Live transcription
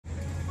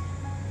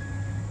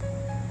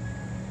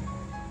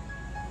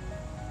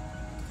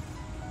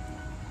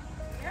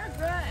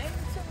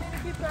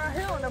people out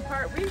here on the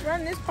park. We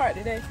run this part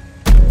today.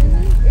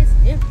 It's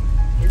empty.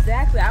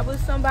 Exactly. I wish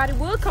somebody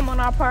would come on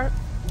our park.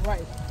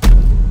 Right.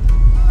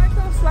 I like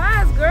those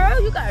slides,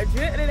 girl. You got a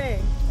drip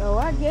today. Oh,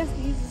 I guess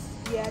these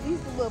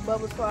the little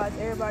bubble slides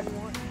everybody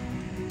wants.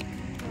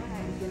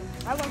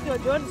 I want your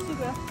Jordans too,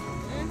 girl.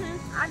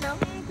 I know.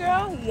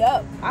 Girl,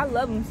 yup. I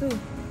love them too.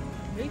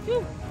 Me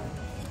too.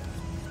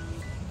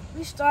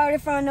 We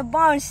started from the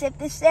bottom, except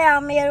to say I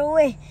made a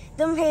way.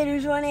 Them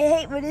haters want to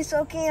hate, but it's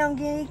okay, I'm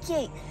getting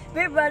cake.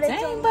 Big brother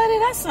Dang, buddy,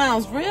 that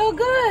sounds real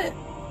good.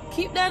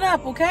 Keep that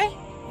up, okay?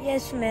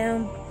 Yes,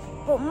 ma'am.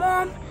 But,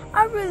 Mom,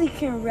 I really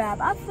can rap.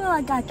 I feel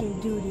like I can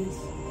do this.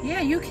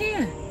 Yeah, you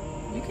can.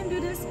 You can do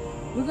this.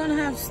 We're going to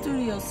have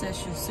studio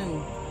sessions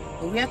soon.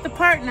 But we're at the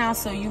park now,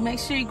 so you make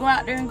sure you go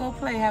out there and go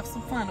play. Have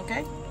some fun,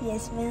 okay?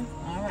 Yes, ma'am.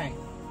 All right.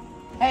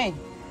 Hey,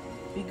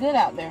 be good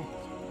out there.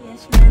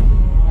 Yes, ma'am.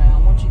 All right, I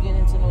don't want you to get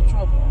into no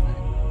trouble, all right?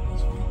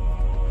 Yes, ma'am.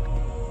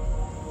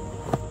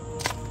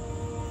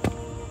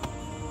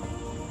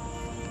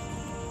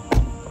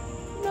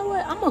 You know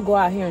what? I'm going to go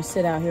out here and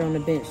sit out here on the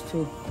bench,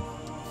 too.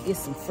 Get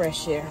some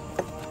fresh air.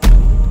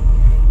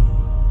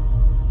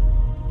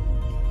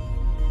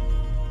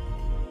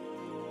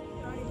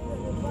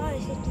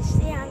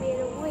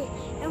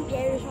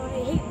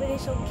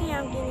 It's okay,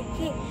 I'm getting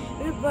kicked.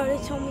 Your brother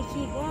told me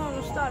keep on,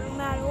 I'm starting no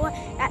matter what.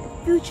 Got the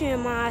future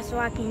in my eyes, so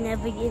I can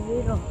never give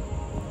it up.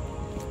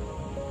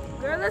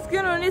 Girl, let's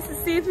get on this and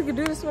see if we can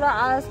do this with our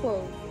eyes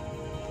closed.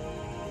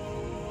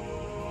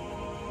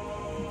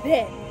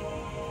 Bet.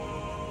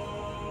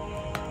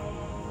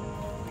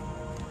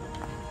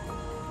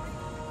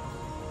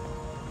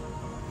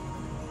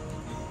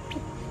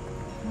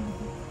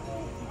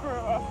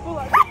 Girl, I feel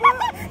like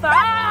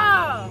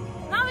stop!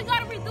 Now we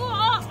gotta redo it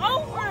all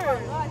over.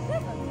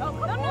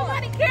 Don't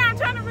nobody care. I'm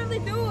trying to really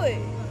do it.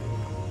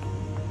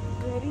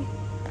 Ready?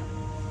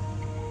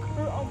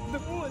 Girl, I'm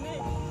doing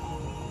it.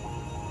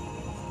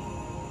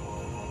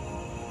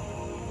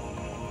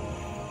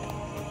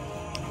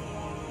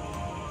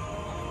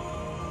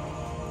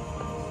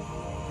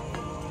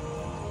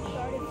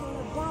 Started from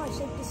the bottom,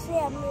 safe to say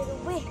I made a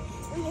way.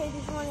 We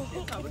haters want to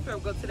hit. We're trying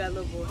to go to that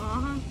little boy.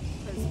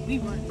 Because we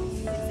run this.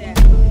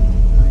 Exactly.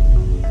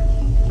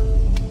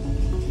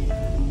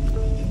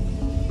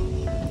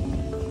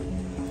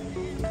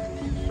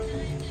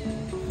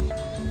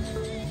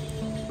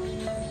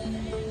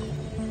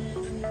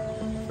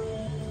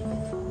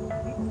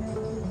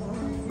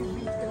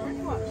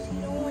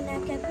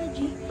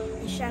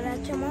 Shout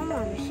out to my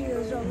mom. She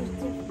was always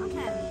different. I'm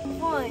having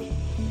fun.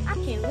 I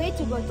can't wait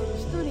to go to the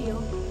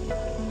studio.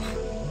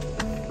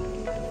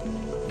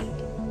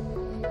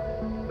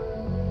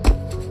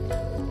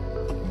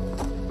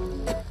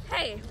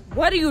 Hey,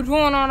 what are you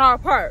doing on our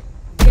park?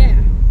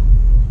 Yeah.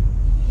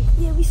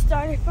 Yeah, we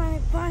started from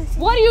the bottom.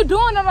 What are you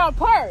doing on our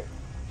park?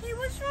 Hey,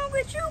 what's wrong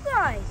with you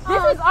guys?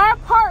 This is our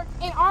park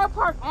and our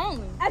park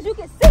only. As you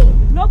can see,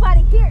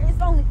 nobody here.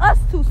 It's only us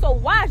two. So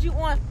why is you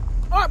on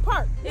our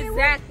park? Man,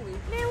 Exactly.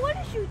 Man, what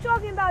is you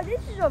talking about?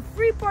 This is a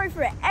free park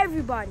for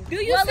everybody. Do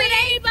you see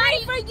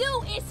anybody? For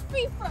you, it's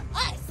free for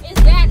us.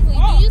 Exactly.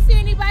 Do you see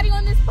anybody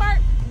on this park?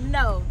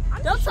 No.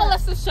 Don't tell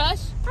us to shush.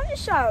 I'm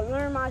just trying to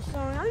learn my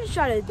song. I'm just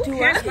trying to do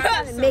it. I'm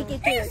trying to make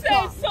it to He the said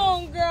top.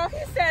 song, girl.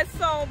 He said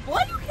song. Boy,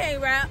 you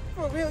can't rap.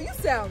 For real, you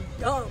sound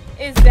dumb.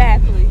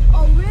 Exactly.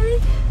 Oh,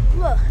 really?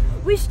 Look,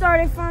 we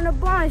started from the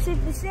bottom. Safe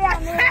to say I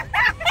made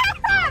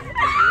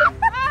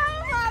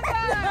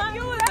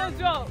You was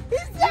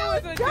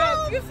a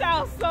joke. You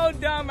sound so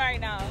dumb right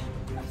now.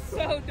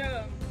 So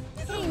dumb.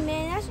 Hey,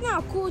 man, that's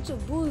not cool to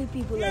bully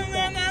people like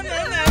that.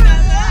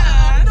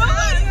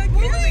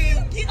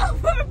 Get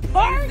off our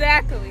park.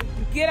 Exactly.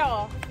 Get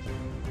off.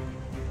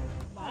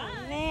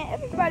 Man,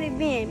 everybody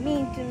being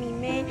mean to me,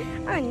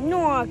 man. I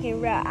know I can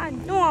rap. I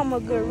know I'm a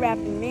good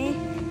rapper, man.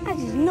 I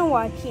just know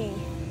I can.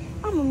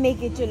 I'm gonna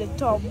make it to the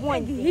top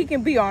one day. He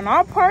can be on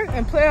our park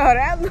and play all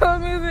that little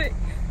music.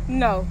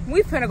 No,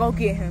 we finna go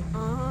get him.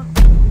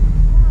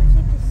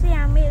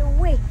 I made a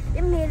way.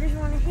 Them haters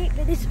want to hate,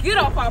 but it's Get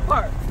off our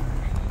park.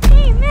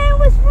 Hey, man,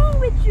 what's wrong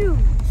with you?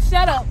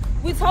 Shut up.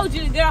 We told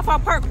you to get off our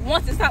park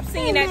once and stop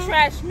singing that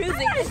trash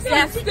music.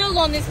 That's still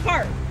on this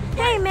park.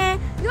 Hey, man,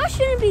 y'all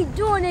shouldn't be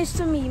doing this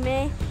to me,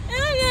 man.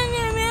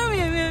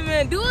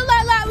 Do it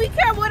like we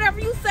care. Whatever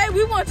you say,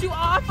 we want you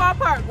off our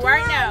park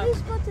right now.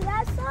 Let's go to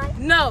that side.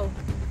 No.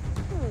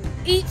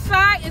 Each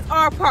side is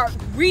our park.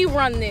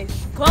 Rerun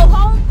this. Go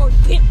home or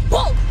get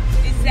booked.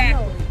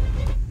 Exactly.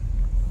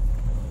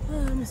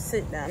 I'm gonna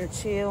sit down and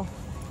chill.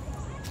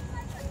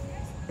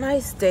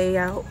 Nice day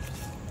out.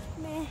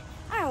 Man,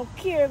 I don't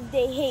care if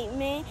they hate,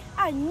 man.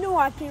 I know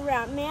I can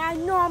rap, man. I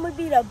know I'm gonna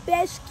be the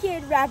best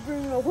kid rapper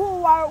in the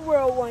whole wide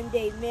world one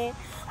day, man.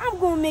 I'm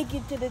gonna make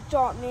it to the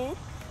top, man.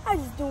 I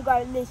just don't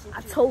gotta listen.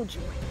 I told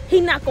you.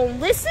 He not gonna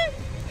listen.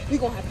 We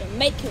gonna have to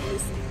make him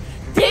listen.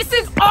 This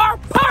is our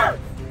park.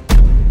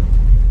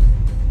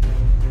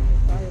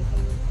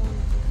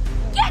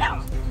 Get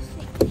up.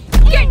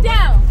 Get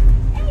down.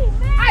 Hey,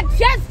 man. I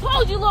just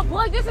told you, little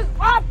boy, this is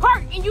our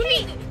park, and you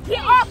need to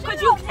get off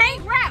because you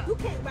can't rap. You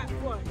can't rap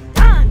for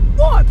Done.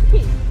 more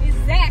pit.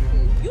 Exactly.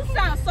 You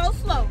sound so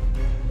slow.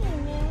 Hey,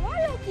 man,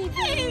 why y'all keep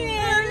doing Get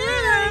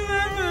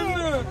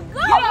Go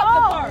off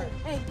the home. cart.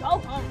 Hey, go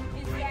home.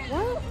 Exactly.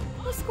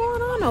 What's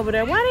going on over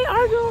there? Why they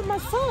arguing with my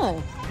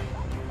son?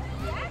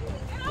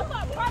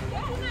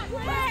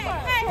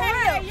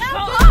 Hey,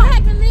 Y'all go back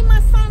and leave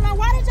my son alone.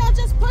 Why did y'all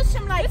just push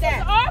him like this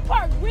that? is our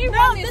park. We No,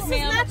 run this this, is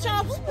ma'am. not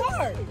y'all's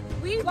part.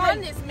 We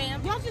run this,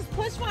 ma'am. Y'all just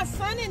pushed my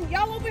son and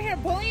y'all over here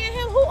bullying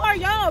him? Who are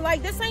y'all?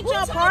 Like, this ain't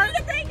y'all Who part. told you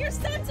to bring your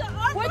son to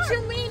our What park?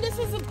 you mean? This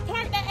is a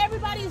park that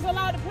everybody's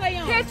allowed to play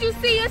on. Can't you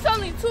see it's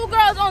only 2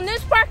 girls on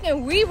this park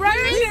and we run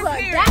Where this? is your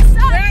That's parents?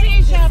 us. Where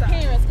is your That's us.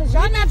 parents? Because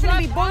y'all We not gonna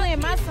be just bullying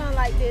my son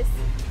like this.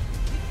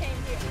 We came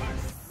here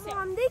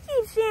ourselves. They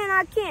keep saying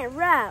I can't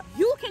rap.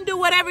 You can do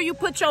whatever you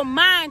put your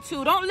mind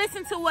to. Don't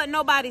listen to what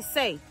nobody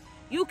say.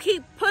 You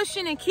keep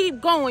pushing and keep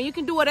going. You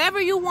can do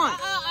whatever you want.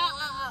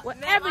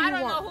 Whatever Ma'am, you I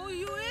don't want. know who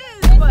you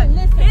is, but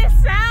his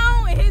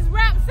sound and his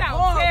rap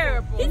sound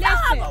terrible. He sound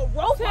like a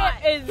robot.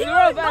 It's He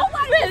robot.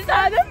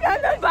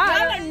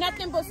 Y'all are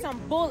nothing but some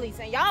bullies,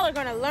 and y'all are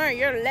gonna learn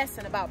your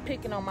lesson about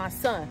picking on my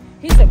son.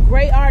 He's a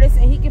great artist,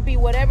 and he can be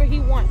whatever he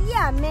wants.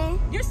 Yeah, man.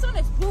 Your son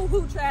is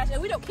boo-hoo trash,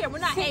 and we don't care. We're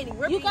not hating.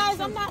 We're You being guys,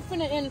 true. I'm not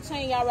finna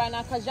entertain y'all right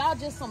now, cause y'all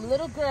just some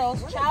little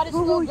girls, childish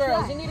Who little was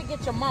girls. that? You need to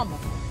get your mama.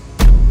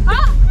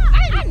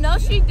 I know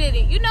she did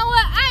it. You know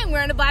what? I ain't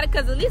worrying about it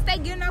because at least they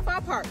getting off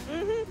our park.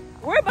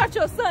 Worry about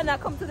your son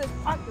not come to this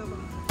park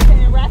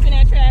and rapping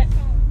that trash. So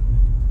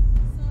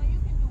you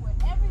can do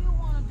whatever you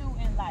want to do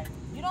in life.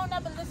 You don't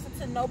ever listen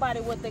to nobody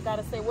what they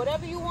gotta say.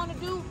 Whatever you want to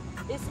do,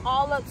 it's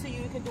all up to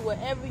you. You can do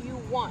whatever you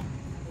want.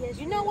 Yes,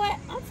 You know what?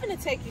 I'm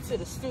finna take you to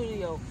the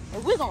studio,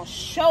 and we're gonna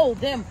show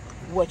them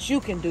what you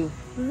can do.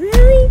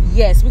 Really?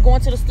 Yes, we're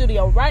going to the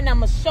studio right now. I'm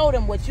gonna show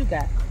them what you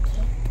got.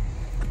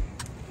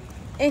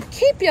 And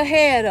keep your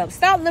head up.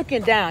 Stop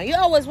looking down. You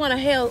always want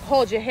to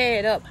hold your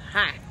head up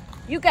high.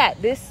 You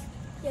got this.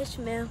 Yes,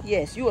 ma'am.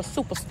 Yes, you a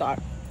superstar.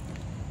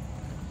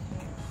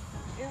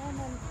 You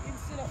can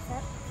sit up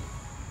front.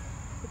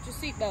 Put your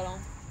seatbelt on.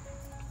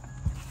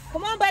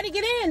 Come on, buddy,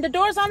 get in. The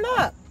door's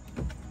unlocked.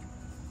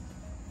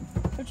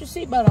 Put your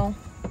seatbelt on.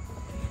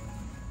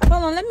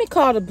 Hold on, let me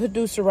call the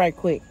producer right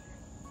quick.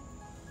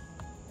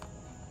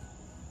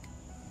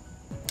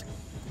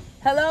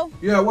 Hello?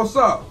 Yeah, what's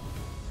up?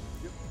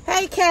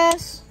 Hey,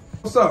 Cash.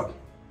 What's up?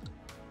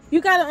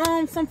 You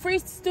got some free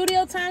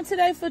studio time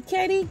today for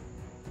Katie?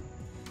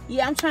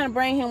 Yeah, I'm trying to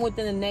bring him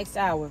within the next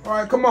hour. All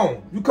right, come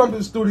on. You come to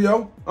the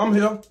studio. I'm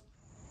here.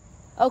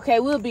 Okay,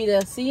 we'll be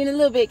there. See you in a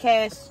little bit,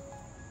 Cash.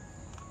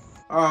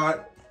 All right.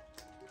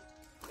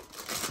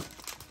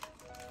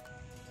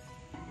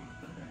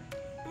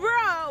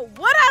 Bro,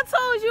 what I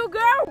told you,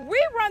 girl, we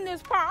run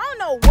this park. I don't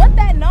know what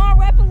that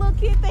non-rapping little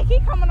kid think he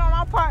coming on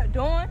our park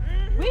doing.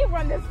 We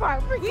run this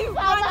park. We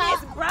run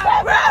this, bro.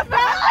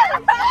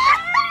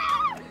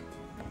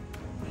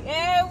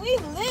 Yeah, we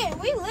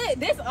lit.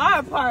 This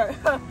our part.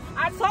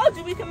 I told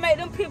you we can make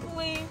them people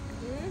leave.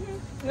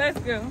 Let's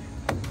go.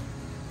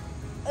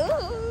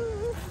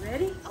 Ooh.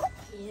 Ready?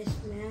 Yes,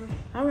 ma'am.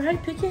 All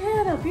right, pick your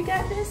head up. You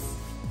got this?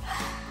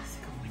 It's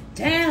going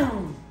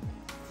down.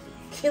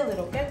 Kill it,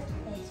 okay?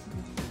 Yes,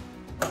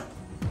 ma'am.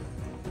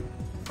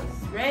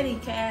 Ready,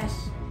 Cash?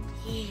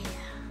 Yeah.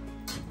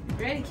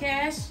 Ready,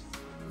 Cash?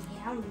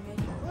 Yeah, I'm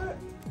ready.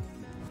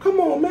 Come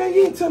on, man.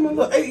 You ain't tell me a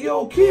little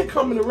 8-year-old kid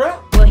coming to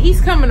rap. Well,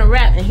 he's coming to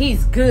rap, and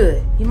he's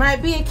good. He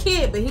might be a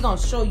kid, but he gonna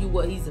show you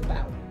what he's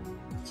about.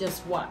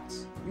 Just watch.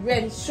 You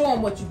ready? Show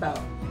him what you about.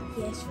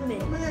 Yes,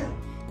 ma'am. Man,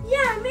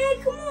 Yeah,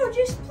 man, come on,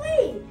 just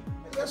play.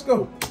 let's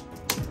go.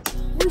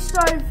 We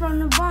started from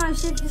the bottom,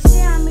 shit to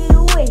say I made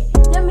a way.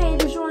 Them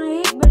haters wanna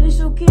hate, but it's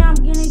okay, I'm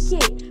getting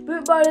kicked.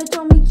 Brick brother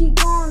told me keep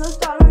going, don't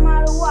stop no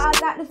matter what. I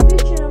got the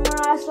future in my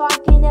eyes, so I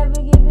can never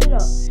give it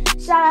up.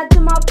 Shout out to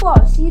my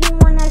pops, he the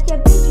one that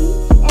kept picking.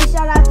 And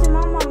shout out to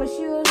my mama,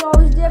 she was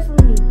always there for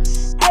me.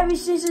 Ever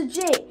since a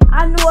J,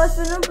 I knew I was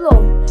finna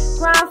blow.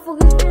 Grind for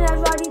his spin,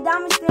 that's why these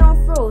diamonds stay on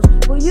froze.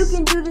 But you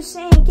can do the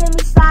same, get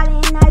me sliding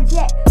in that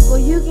jet.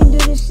 But you can do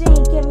the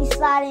same, get me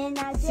sliding in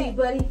that jet. See,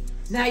 buddy?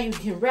 Now you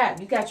can rap.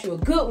 You got you a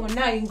good one.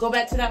 Now you can go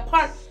back to that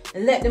park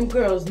and let them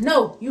girls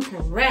know you can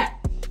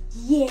rap.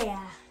 Yeah,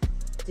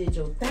 Did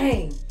your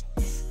thing.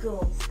 let's go.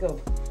 Let's go.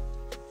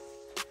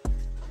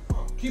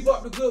 Keep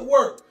up the good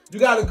work. You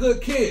got a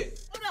good kid.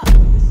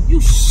 You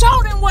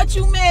showed him what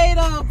you made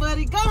of,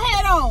 buddy. Go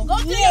ahead on. Go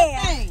do your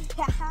thing. You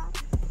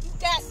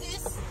got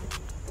this.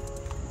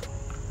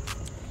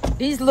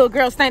 These little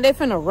girls think they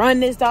finna run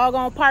this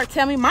doggone park.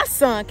 Tell me my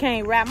son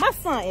can't rap. My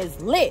son is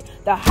lit.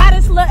 The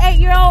hottest little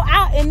 8-year-old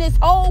out in this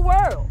whole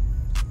world.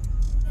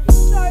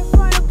 Sorry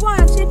from the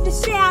bottom, shit to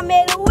say I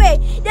made a way.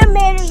 Them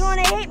haters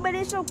wanna hate, but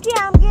it's okay,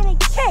 I'm getting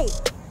cake.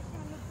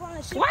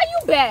 Why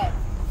you bad?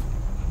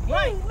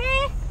 Hey,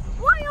 man,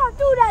 why y'all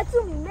do that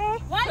to me, man?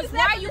 Why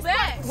you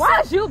bad?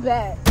 Why is you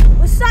bad?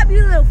 What's up,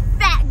 you little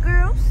fat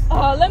girls?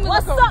 Let me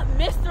What's look up,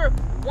 Mr.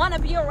 Wanna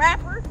be a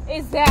rapper?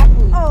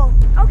 Exactly. Oh,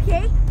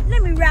 okay,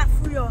 let me rap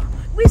for y'all.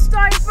 We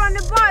started from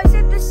the bottom,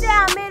 shit to say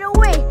I made a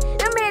way.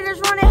 Them haters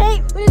wanna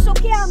hate, but it's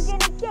okay, I'm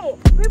getting cake.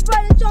 My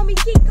brother told me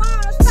keep going,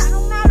 don't stop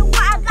no matter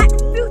what. I got the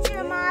future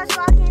in my eyes,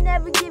 so I can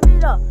never give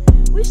it up.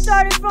 We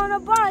started from the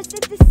bottom,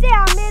 safe to say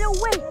I made a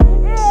way.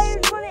 Yeah,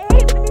 it's gonna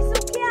hate, but it's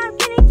okay, I'm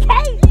getting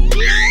cake.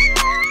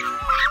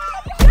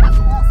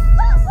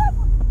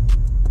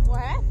 What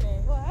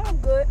happened? Well, I'm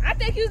good. I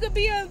think you could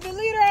be the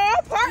leader of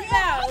our part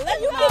now.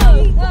 Let's You go.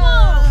 can be, come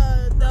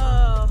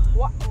on.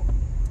 What?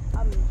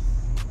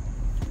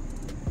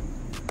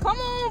 Come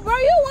on, bro.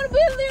 You want to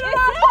be the leader of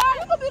our part?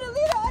 You could be the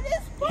leader of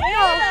this part.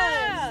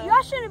 Yeah.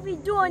 Y'all shouldn't be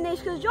doing this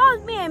because y'all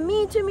was being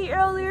mean to me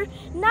earlier.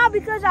 Now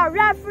because I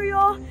rap for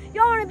y'all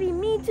want to be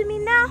mean to me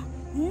now?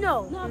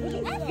 No.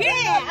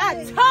 Yeah,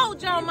 I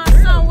told y'all my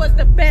son was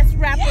the best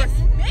rapper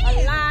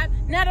alive.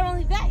 Not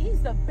only that,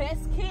 he's the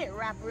best kid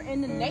rapper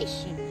in the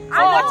nation. So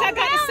what I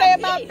got to say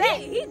about that?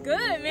 He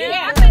good, man.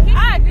 Yeah.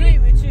 I agree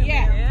with you.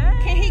 Yeah.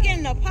 Man. Can he get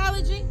an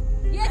apology?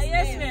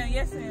 Yes, ma'am.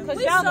 Yes, ma'am.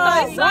 Because y'all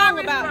thought wrong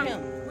about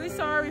him. We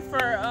sorry for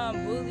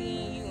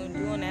bullying you and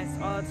doing that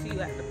all to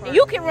you at the park.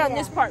 You can run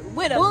this part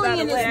with us.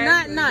 Bullying is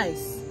not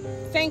nice.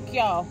 Thank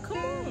y'all. Come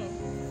on.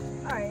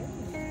 All right.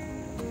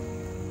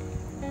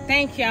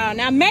 Thank y'all.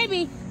 Now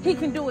maybe he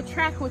can do a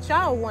track with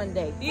y'all one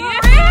day. Yeah.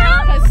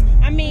 Because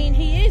I mean,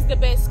 he is the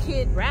best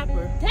kid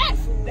rapper. That's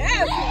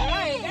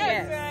right.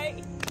 Yeah. That's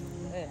right.